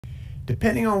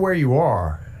Depending on where you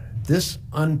are, this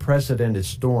unprecedented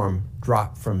storm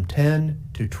dropped from 10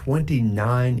 to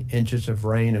 29 inches of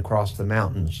rain across the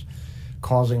mountains,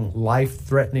 causing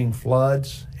life-threatening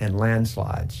floods and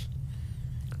landslides.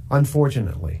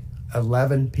 Unfortunately,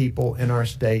 11 people in our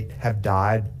state have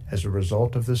died as a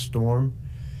result of this storm,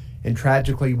 and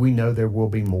tragically, we know there will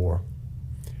be more.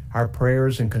 Our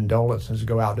prayers and condolences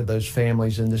go out to those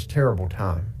families in this terrible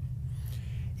time.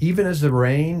 Even as the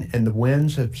rain and the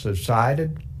winds have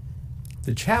subsided,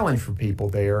 the challenge for people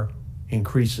there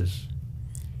increases.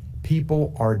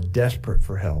 People are desperate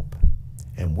for help,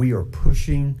 and we are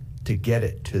pushing to get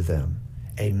it to them,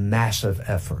 a massive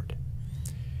effort.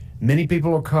 Many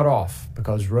people are cut off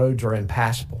because roads are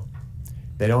impassable.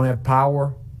 They don't have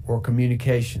power or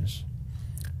communications.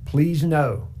 Please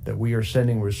know that we are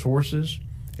sending resources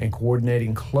and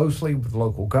coordinating closely with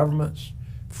local governments,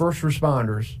 first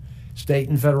responders, state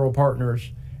and federal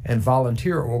partners, and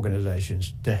volunteer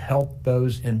organizations to help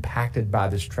those impacted by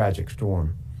this tragic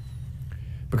storm.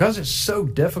 Because it's so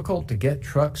difficult to get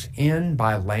trucks in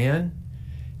by land,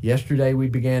 yesterday we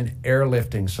began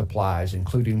airlifting supplies,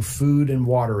 including food and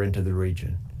water, into the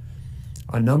region.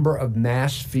 A number of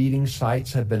mass feeding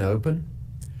sites have been opened.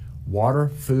 Water,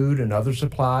 food, and other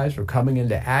supplies are coming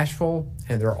into Asheville,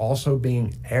 and they're also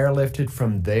being airlifted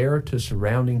from there to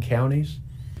surrounding counties.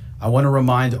 I want to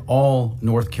remind all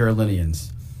North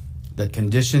Carolinians that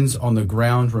conditions on the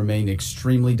ground remain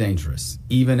extremely dangerous,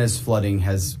 even as flooding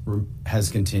has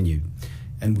continued,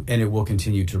 and it will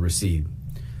continue to recede.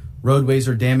 Roadways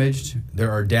are damaged,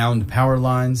 there are downed power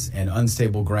lines and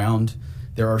unstable ground.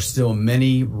 There are still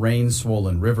many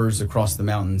rain-swollen rivers across the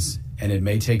mountains, and it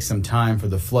may take some time for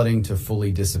the flooding to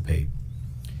fully dissipate.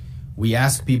 We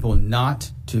ask people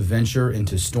not to venture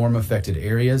into storm-affected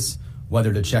areas,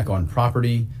 whether to check on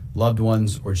property, loved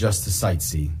ones, or just to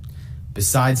sightsee.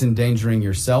 Besides endangering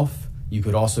yourself, you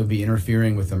could also be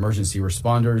interfering with emergency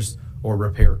responders or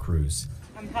repair crews.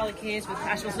 I'm Holly Case with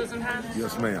Asheville Citizen House.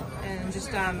 Yes, ma'am. And just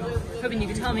hoping you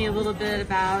could tell me a little bit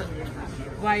about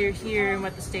why you're here and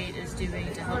what the state is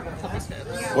doing to help these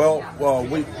folks. Well,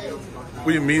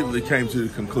 we immediately came to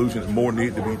the conclusion that more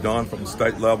needed to be done from the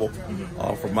state level.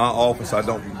 From my office, I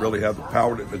don't really have the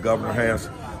power that the governor has.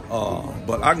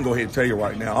 But I can go ahead and tell you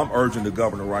right now, I'm urging the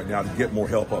governor right now to get more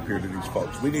help up here to these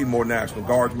folks. We need more National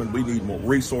Guardsmen. We need more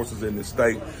resources in this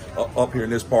state, up here in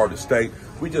this part of the state.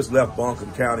 We just left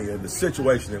Buncombe County, and the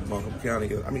situation in Buncombe County,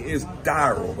 is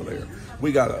dire over there.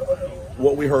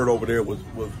 What we heard over there was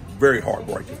very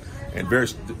heartbreaking and very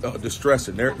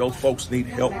distressing. Those folks need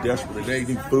help desperately. They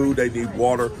need food, they need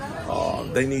water,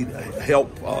 they need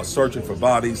help searching for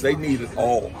bodies. They need it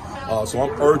all. So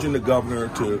I'm urging the governor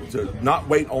to not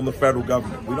wait on the federal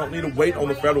government. We don't need to wait on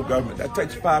the federal government. That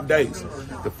takes 5 days.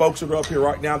 The folks that are up here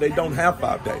right now, they don't have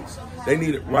 5 days. They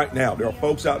need it right now. There are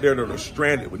folks out there that are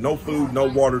stranded with no food, no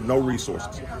water, no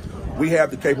resources. We have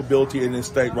the capability in this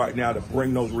state right now to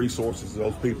bring those resources to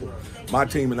those people. My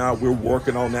team and I, we're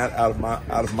working on that out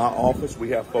of my office.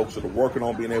 We have folks that are working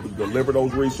on being able to deliver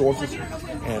those resources,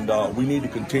 and we need to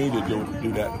continue to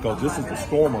do that, because this is the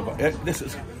storm of this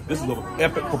is of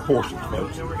epic proportions,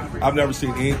 folks. I've never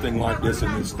seen anything like this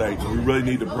in this state. We really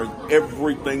need to bring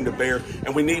everything to bear,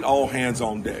 and we need all hands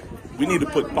on deck. We need to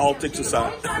put politics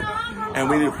aside, and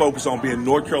we need to focus on being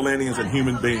North Carolinians and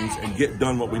human beings and get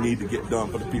done what we need to get done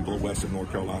for the people of Western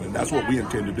North Carolina. And that's what we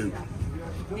intend to do.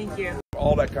 Thank you.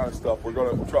 All that kind of stuff, we're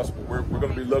going to, trust me, we're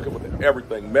going to be looking at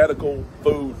everything, medical,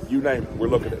 food, you name it. We're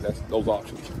looking at those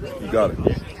options. You got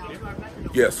it.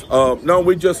 Yes. No,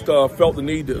 we just felt the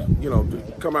need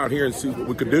to come out here and see what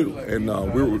we could do. And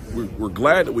we're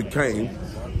glad that we came.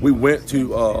 We went to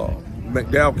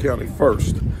McDowell County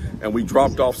first, and we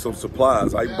dropped off some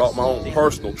supplies. I bought my own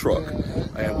personal truck,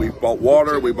 and we bought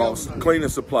water, we bought some cleaning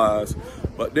supplies.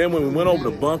 But then when we went over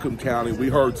to Buncombe County, we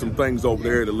heard some things over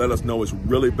there to let us know it's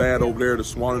really bad over there. The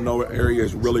Swananoa area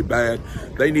is really bad.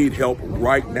 They need help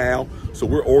right now. So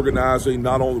we're organizing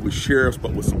not only with sheriffs,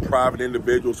 but with some private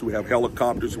individuals who have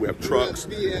helicopters, who have trucks,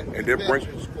 and they're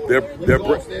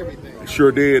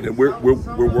sure did. And we're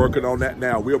working on that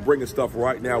now. We're bringing stuff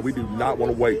right now. We do not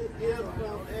want to wait.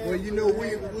 Well,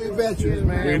 we're veterans,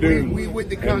 man. We do. We with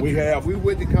the country. We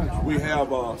with the country. We have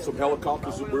some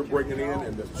helicopters that we're bringing in,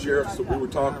 and the sheriffs that we were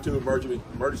talking to,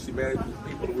 emergency management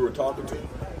people that we were talking to.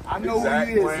 I know exact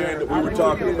who you is, plan sir. that we were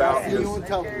talking about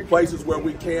is places where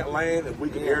we can't land, and we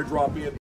can airdrop in